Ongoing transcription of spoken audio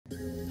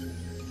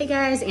Hey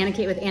guys, Anna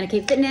Kate with Anna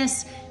Kate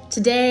Fitness.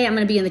 Today I'm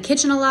gonna be in the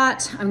kitchen a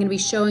lot. I'm gonna be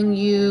showing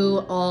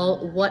you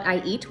all what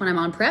I eat when I'm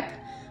on prep.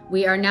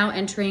 We are now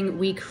entering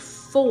week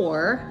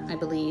 4, I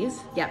believe.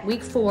 Yeah,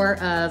 week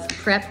 4 of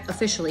prep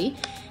officially.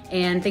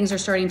 And things are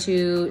starting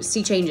to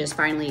see changes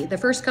finally. The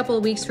first couple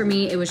of weeks for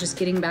me, it was just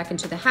getting back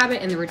into the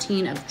habit and the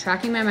routine of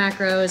tracking my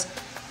macros,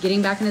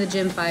 getting back into the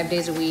gym 5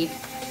 days a week.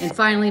 And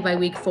finally by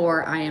week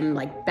 4, I am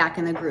like back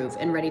in the groove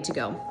and ready to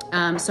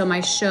go. So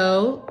my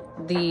show,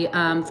 the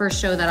first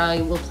show that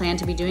I will plan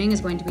to be doing is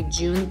going to be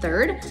June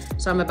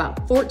 3rd. So I'm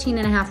about 14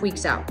 and a half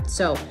weeks out.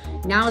 So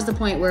now is the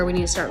point where we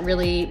need to start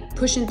really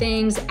pushing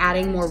things,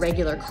 adding more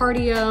regular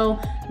cardio,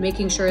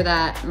 making sure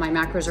that my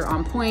macros are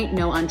on point,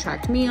 no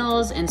untracked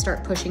meals, and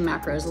start pushing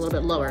macros a little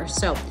bit lower.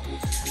 So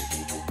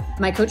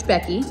my coach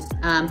Becky,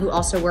 who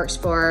also works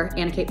for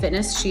Anna Kate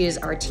Fitness, she is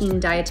our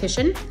team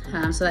dietitian.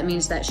 So that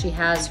means that she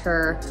has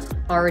her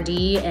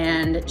RD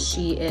and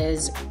she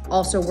is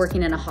also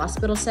working in a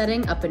hospital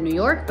setting up in New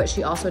York, but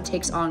she also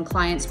takes on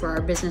clients for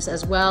our business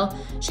as well.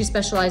 She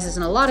specializes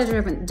in a lot of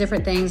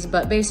different things,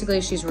 but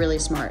basically she's really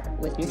smart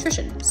with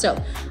nutrition.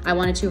 So I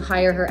wanted to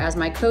hire her as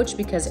my coach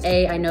because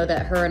A, I know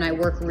that her and I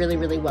work really,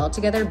 really well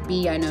together.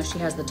 B, I know she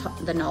has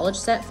the knowledge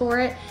set for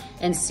it.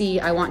 And C,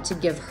 I want to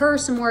give her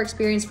some more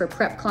experience for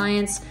prep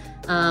clients,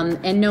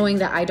 and knowing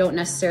that I don't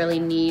necessarily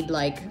need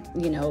like,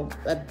 you know,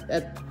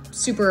 a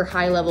super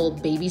high level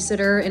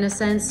babysitter in a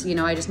sense. You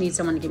know, I just need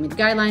someone to give me the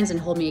guidelines and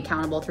hold me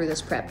accountable through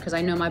this prep because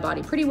I know my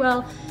body pretty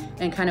well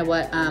and kind of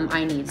what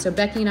I need. So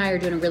Becky and I are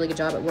doing a really good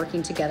job at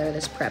working together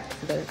this prep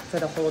for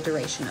the whole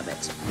duration of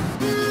it.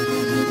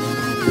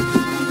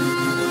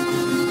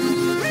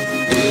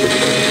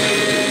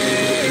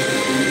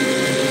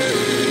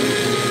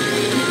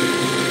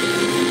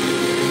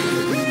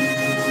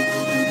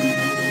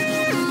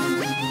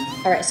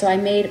 All right, so I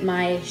made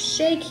my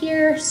shake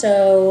here.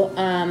 So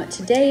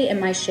today in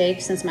my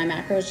shake, since my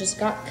macros just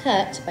got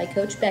cut by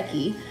Coach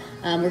Becky,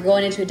 we're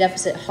going into a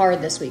deficit hard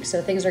this week.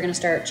 So things are gonna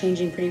start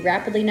changing pretty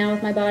rapidly now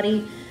with my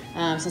body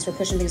since we're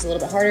pushing things a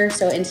little bit harder.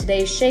 So in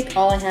today's shake,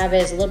 all I have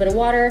is a little bit of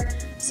water,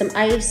 some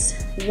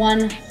ice,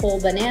 1 whole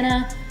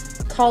banana,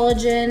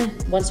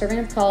 collagen, 1 serving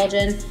of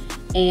collagen,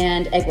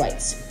 and egg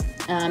whites.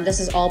 This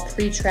is all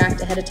pre-tracked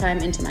ahead of time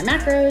into my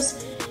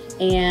macros.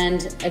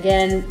 And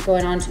again,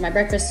 going on to my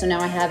breakfast, so now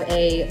I have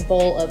a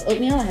bowl of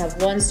oatmeal. I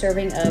have 1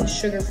 serving of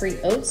sugar-free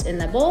oats in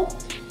that bowl.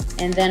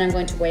 And then I'm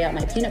going to weigh out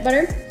my peanut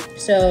butter.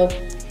 So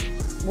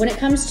when it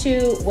comes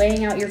to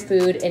weighing out your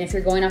food, and if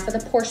you're going off of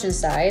the portion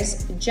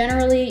size,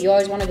 generally you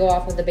always wanna go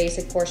off of the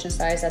basic portion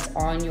size that's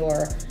on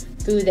your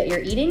food that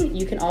you're eating.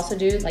 You can also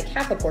do like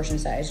half a portion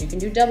size. You can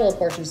do double a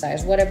portion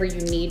size, whatever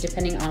you need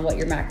depending on what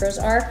your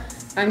macros are.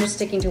 I'm just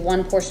sticking to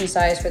 1 portion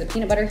size for the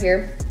peanut butter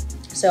here.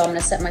 So I'm gonna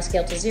set my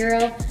scale to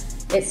 0.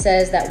 It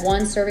says that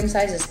 1 serving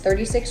size is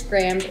 36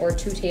 grams or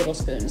 2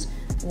 tablespoons.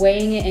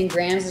 Weighing it in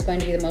grams is going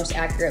to be the most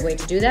accurate way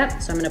to do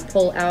that. So I'm gonna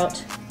pull out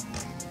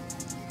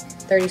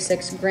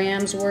 36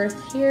 grams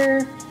worth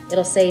here.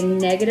 It'll say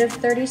negative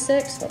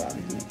 36. Hold on,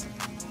 let me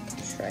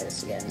try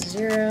this again.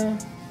 0,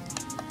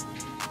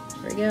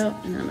 there we go.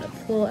 And then I'm gonna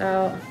pull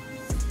out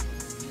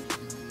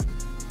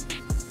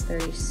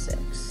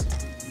 36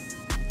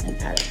 and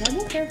add it to my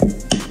bowl here.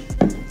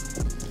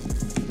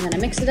 And then I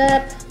mix it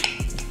up.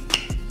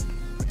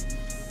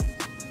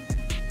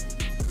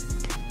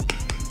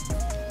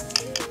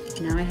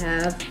 Now I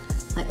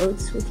have my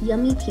oats with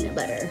yummy peanut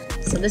butter.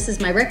 So this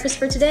is my breakfast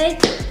for today,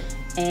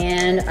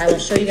 and I will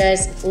show you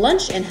guys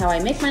lunch and how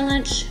I make my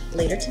lunch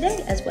later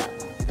today as well.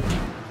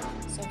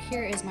 So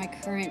here is my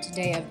current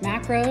day of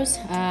macros.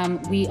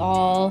 We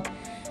all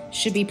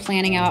should be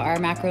planning out our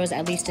macros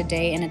at least a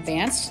day in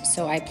advance.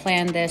 So I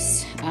planned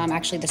this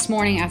actually this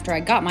morning after I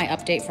got my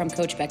update from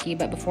Coach Becky,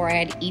 but before I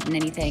had eaten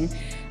anything,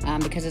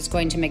 because it's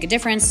going to make a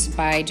difference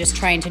by just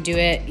trying to do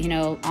it, you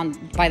know,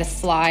 by the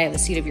fly of the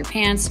seat of your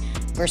pants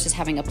versus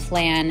having a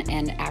plan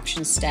and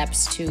action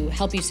steps to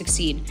help you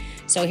succeed.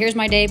 So here's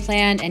my day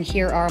plan, and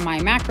here are my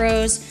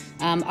macros.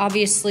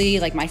 Obviously,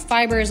 like my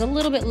fiber is a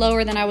little bit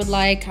lower than I would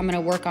like. I'm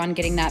gonna work on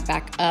getting that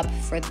back up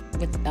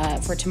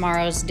for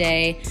tomorrow's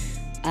day.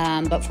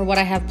 But for what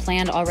I have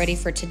planned already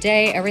for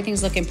today,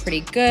 everything's looking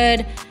pretty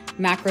good.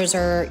 Macros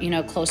are, you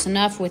know, close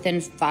enough, within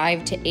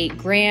 5 to 8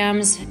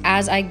 grams.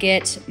 As I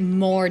get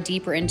more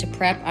deeper into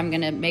prep, I'm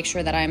gonna make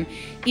sure that I'm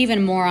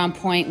even more on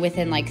point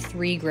within like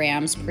 3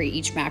 grams per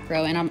each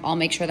macro, and I'll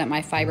make sure that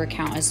my fiber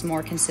count is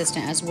more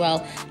consistent as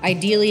well.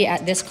 Ideally,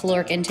 at this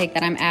caloric intake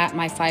that I'm at,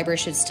 my fiber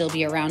should still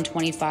be around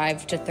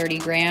 25 to 30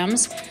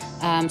 grams.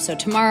 So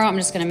tomorrow, I'm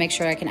just gonna make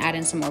sure I can add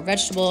in some more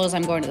vegetables.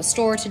 I'm going to the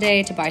store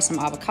today to buy some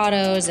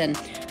avocados and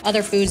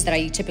other foods that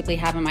I typically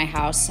have in my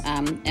house,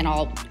 and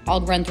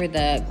I'll run through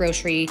the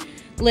grocery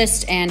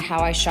list and how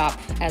I shop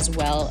as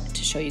well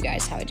to show you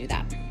guys how I do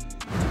that.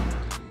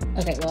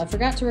 Okay, well, I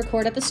forgot to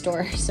record at the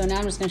store, so now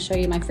I'm just gonna show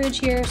you my fridge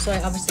here. So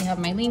I obviously have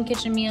my lean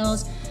kitchen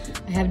meals.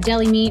 I have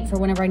deli meat for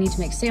whenever I need to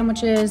make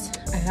sandwiches.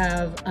 I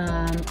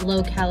have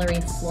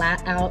low-calorie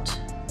flat-out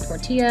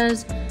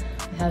tortillas.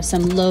 I have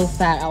some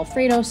low-fat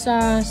Alfredo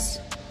sauce.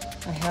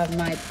 I have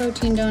my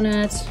protein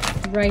donuts.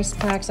 rice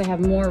packs. I have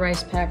more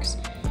rice packs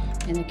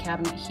in the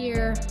cabinet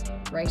here.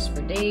 Rice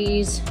for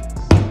days.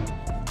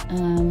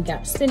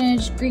 Got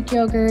spinach, Greek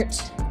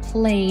yogurt,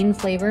 plain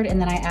flavored,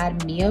 and then I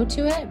add Mio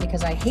to it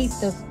because I hate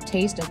the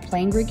taste of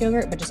plain Greek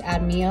yogurt, but just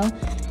add Mio.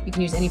 You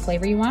can use any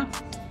flavor you want.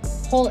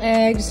 Whole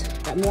eggs,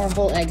 got more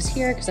whole eggs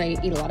here because I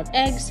eat a lot of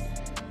eggs.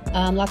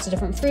 Lots of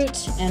different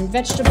fruit and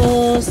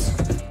vegetables.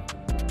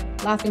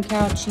 Laughing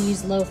Cow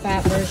cheese,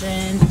 low-fat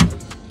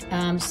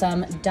version.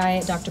 Some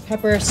diet Dr.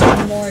 Pepper,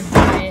 some more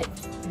diet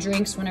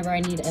drinks whenever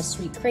I need a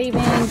sweet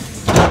craving.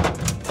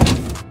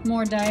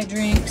 More diet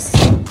drinks.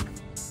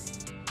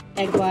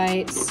 Egg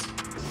whites,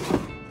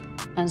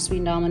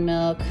 unsweetened almond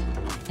milk,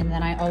 and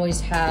then I always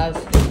have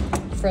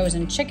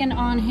frozen chicken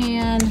on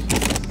hand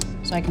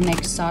so I can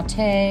make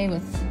sauté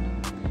with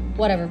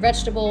whatever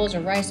vegetables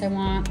or rice I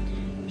want.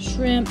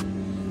 Shrimp,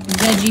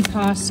 veggie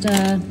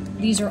pasta.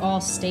 These are all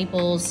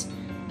staples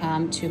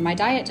to my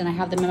diet, and I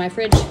have them in my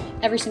fridge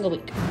every single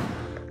week.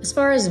 As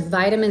far as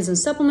vitamins and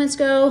supplements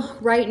go,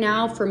 right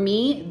now for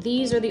me,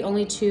 these are the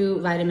only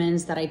 2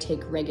 vitamins that I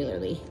take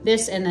regularly.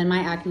 This and then my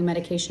acne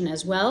medication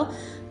as well.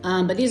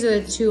 But these are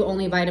the 2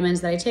 only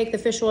vitamins that I take, the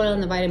fish oil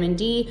and the vitamin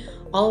D.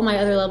 All of my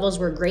other levels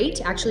were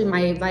great. Actually,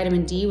 my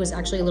vitamin D was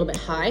actually a little bit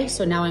high,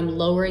 so now I'm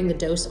lowering the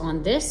dose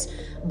on this,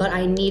 but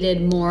I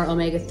needed more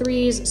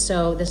omega-3s,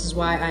 so this is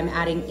why I'm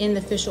adding in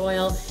the fish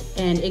oil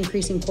and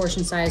increasing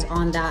portion size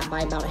on that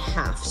by about a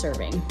half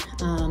serving.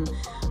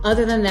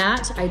 Other than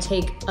that, I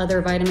take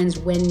other vitamins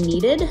when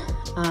needed,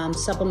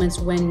 supplements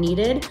when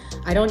needed.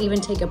 I don't even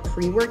take a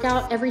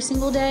pre-workout every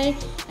single day,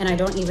 and I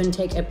don't even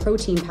take a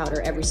protein powder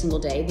every single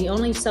day. The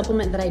only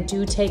supplement that I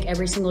do take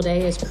every single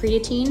day is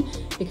creatine,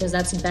 because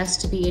that's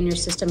best to be in your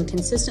system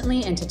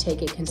consistently and to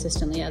take it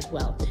consistently as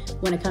well.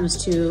 When it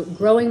comes to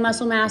growing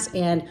muscle mass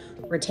and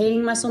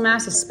retaining muscle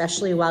mass,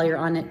 especially while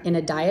you're in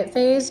a diet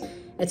phase,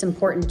 it's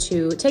important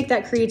to take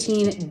that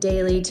creatine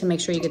daily to make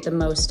sure you get the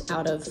most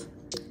out of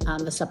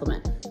the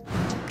supplement.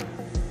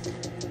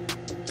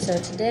 So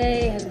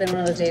today has been one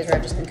of those days where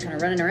I've just been kind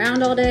of running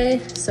around all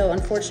day. So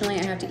unfortunately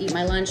I have to eat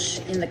my lunch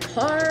in the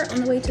car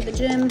on the way to the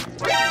gym,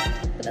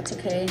 but that's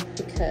okay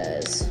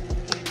because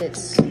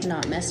it's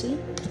not messy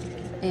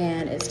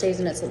and it stays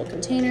in its little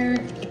container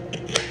and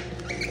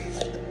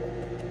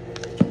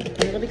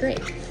it'll be great.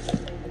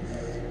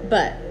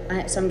 But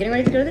so I'm getting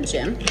ready to go to the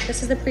gym.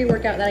 This is the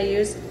pre-workout that I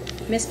use,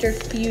 Mr.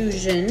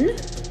 Fusion,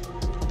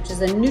 which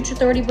is a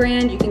Nutrauthority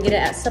brand. You can get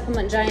it at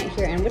Supplement Giant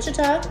here in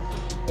Wichita.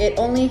 It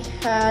only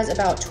has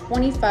about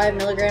 25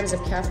 milligrams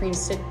of caffeine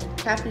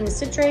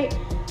citrate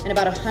and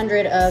about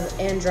 100 of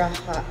I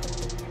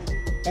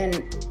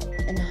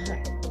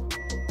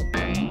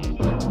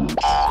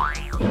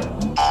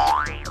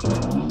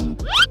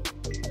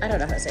don't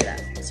know how to say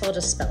that, so I'll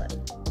just spell it.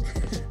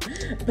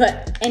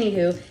 But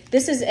anywho,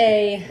 this is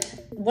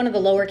one of the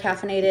lower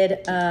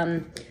caffeinated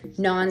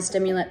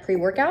non-stimulant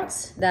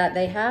pre-workouts that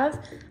they have.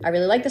 I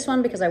really like this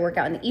one because I work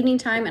out in the evening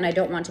time and I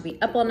don't want to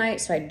be up all night,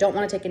 so I don't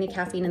want to take any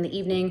caffeine in the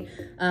evening.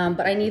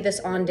 But I need this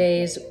on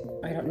days,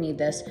 I don't need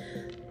this.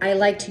 I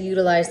like to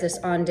utilize this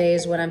on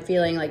days when I'm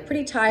feeling like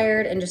pretty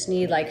tired and just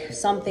need like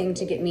something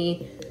to get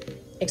me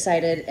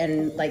excited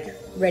and like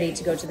ready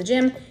to go to the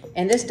gym.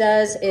 And this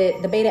does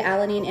it, the beta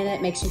alanine in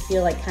it makes you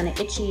feel like kind of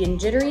itchy and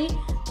jittery.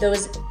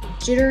 Those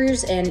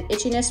jitters and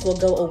itchiness will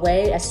go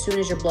away as soon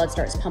as your blood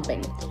starts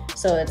pumping.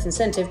 So it's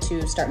incentive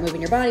to start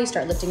moving your body,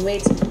 start lifting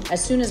weights.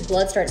 As soon as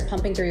blood starts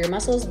pumping through your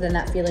muscles, then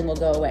that feeling will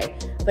go away.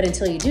 But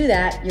until you do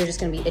that, you're just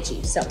gonna be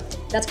itchy. So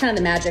that's kind of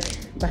the magic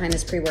behind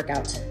this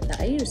pre-workout that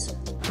I use.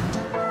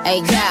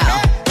 Hey girl,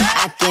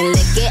 I can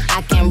lick it,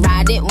 I can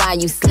ride it while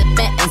you slipping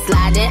and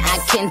sliding. I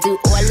can do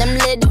all them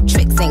little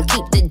tricks and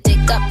keep the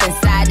dick up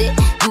inside it.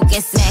 You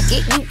can smack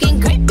it, you can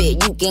grip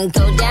it, you can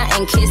go down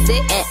and kiss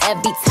it. And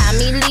every time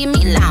he leave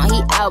me alone,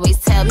 he always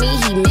tell me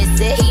he miss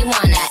it. He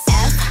wanna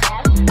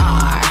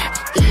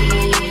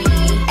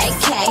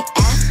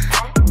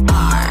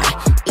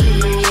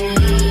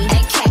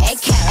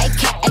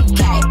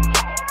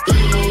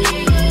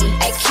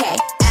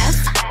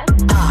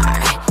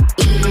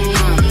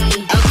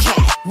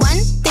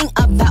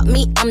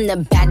I'm the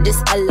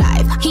baddest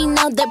alive. He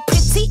know the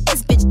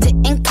prettiest bitch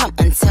didn't come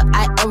until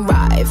I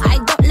arrive. I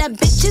don't let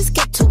bitches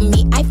get to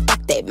me, I fuck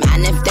they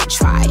man if they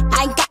try.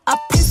 I got a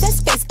princess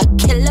face, a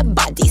killer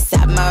body,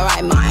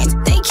 samurai mind.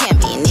 They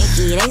can't be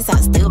Nikki, they so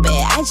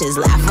stupid, I just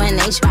laugh when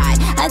they try.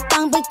 A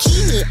thong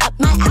bikini up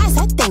my ass,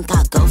 I think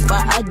I'll go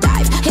for a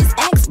dive. His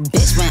ex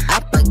bitch went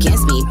up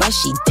against me, but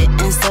she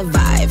didn't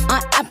survive. On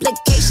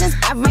applications,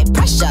 I write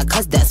pressure,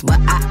 cause that's what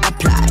I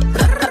apply.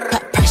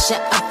 Pressure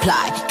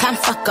apply, can't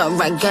fuck a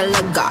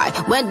regular guy.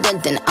 Wetter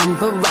than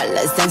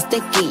umbrellas and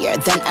stickier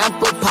than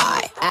apple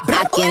pie.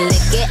 I can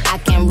lick it, I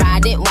can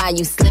ride it while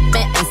you slipping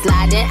and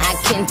sliding. I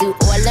can do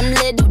all them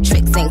little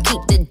tricks and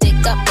keep the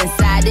dick up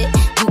inside it.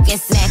 You can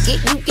smack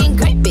it, you can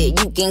grip it,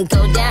 you can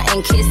go down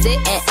and kiss it.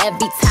 And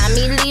every time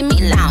he leave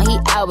me alone, he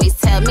always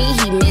tell me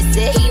he miss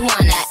it. He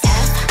wanna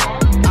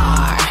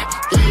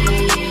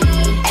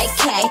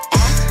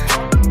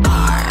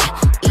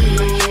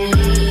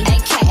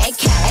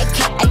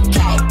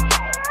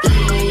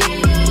F-R-E-A-K-F-R-E-A-K-A-K-A-K-A-K.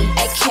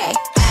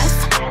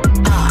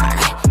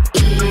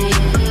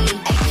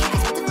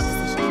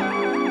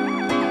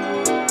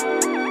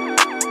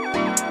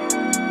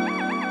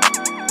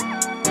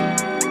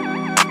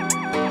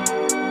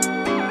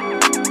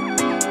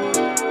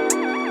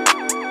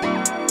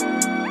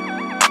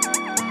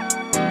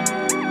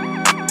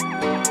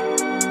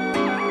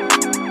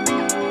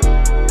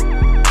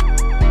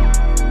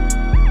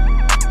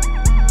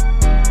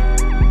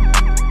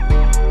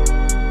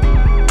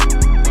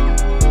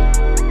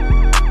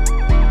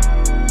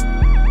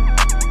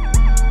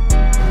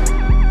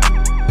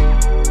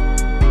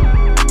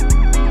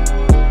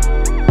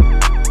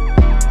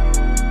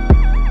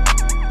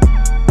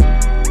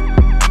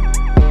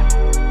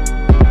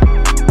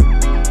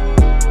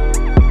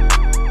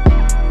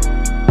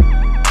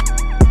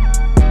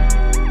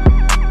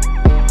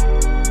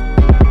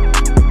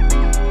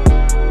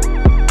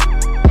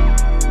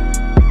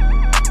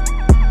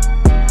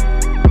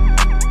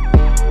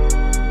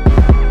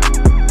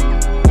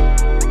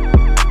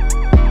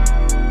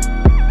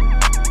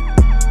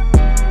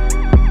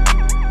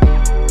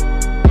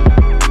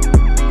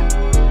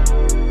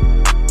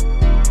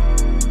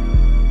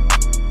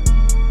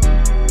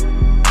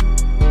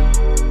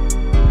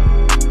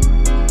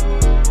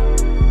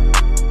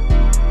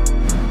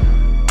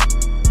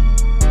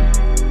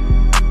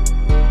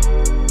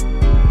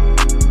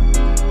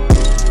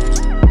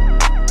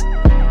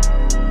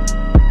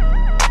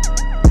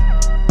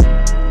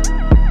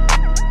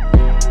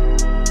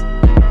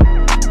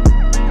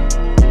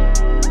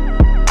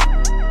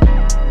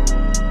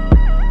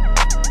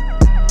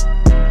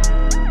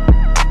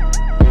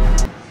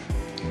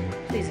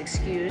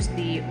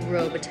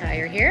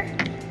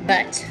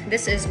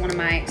 this is one of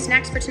my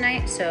snacks for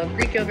tonight. So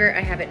Greek yogurt,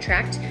 I have it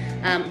tracked.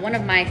 One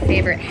of my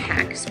favorite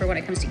hacks for when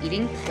it comes to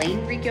eating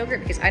plain Greek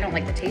yogurt, because I don't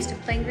like the taste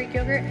of plain Greek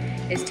yogurt,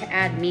 is to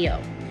add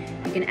Mio.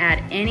 You can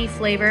add any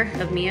flavor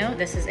of Mio.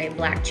 This is a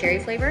black cherry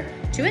flavor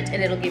to it,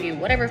 and it'll give you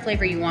whatever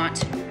flavor you want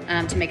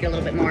to make it a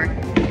little bit more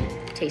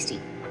tasty.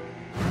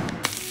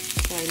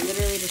 So I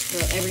literally just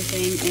throw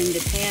everything in the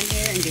pan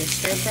here and do a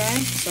stir fry.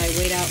 So I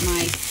weighed out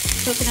my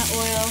coconut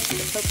oil,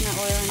 put coconut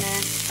oil in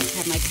there. I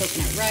have my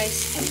coconut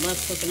rice. I love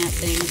coconut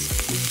things.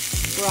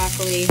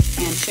 Broccoli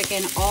and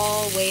chicken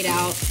all weighed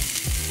out,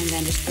 and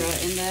then just throw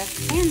it in the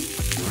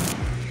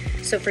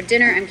pan. So for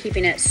dinner, I'm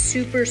keeping it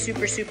super,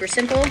 super, super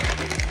simple.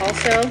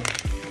 Also,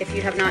 if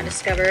you have not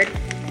discovered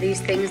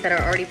these things that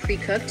are already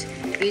pre-cooked,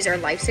 these are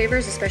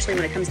lifesavers, especially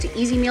when it comes to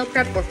easy meal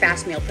prep or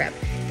fast meal prep.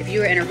 If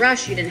you were in a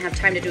rush, you didn't have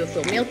time to do a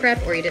full meal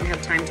prep, or you didn't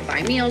have time to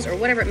buy meals, or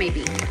whatever it may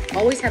be,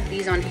 always have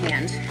these on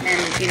hand,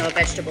 and you know, a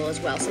vegetable as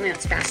well, something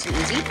that's fast and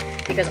easy,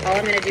 because all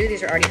I'm gonna do,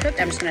 these are already cooked,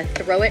 I'm just gonna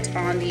throw it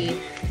on the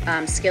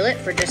skillet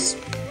for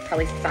just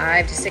probably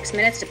 5 to 6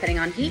 minutes, depending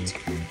on heat,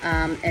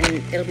 and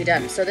it'll be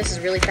done. So this is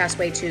a really fast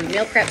way to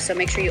meal prep, so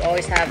make sure you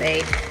always have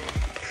a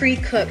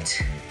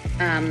pre-cooked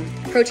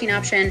protein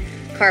option,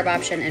 carb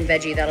option, and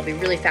veggie. That'll be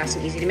really fast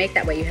and easy to make.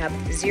 That way you have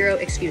zero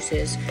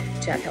excuses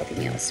to have healthy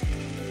meals.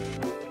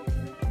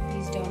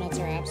 These donuts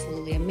are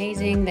absolutely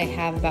amazing. They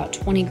have about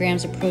 20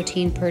 grams of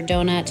protein per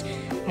donut.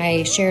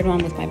 I shared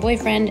one with my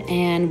boyfriend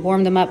and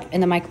warmed them up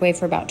in the microwave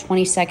for about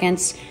 20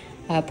 seconds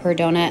per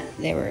donut.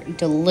 They were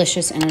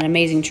delicious and an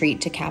amazing treat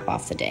to cap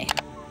off the day.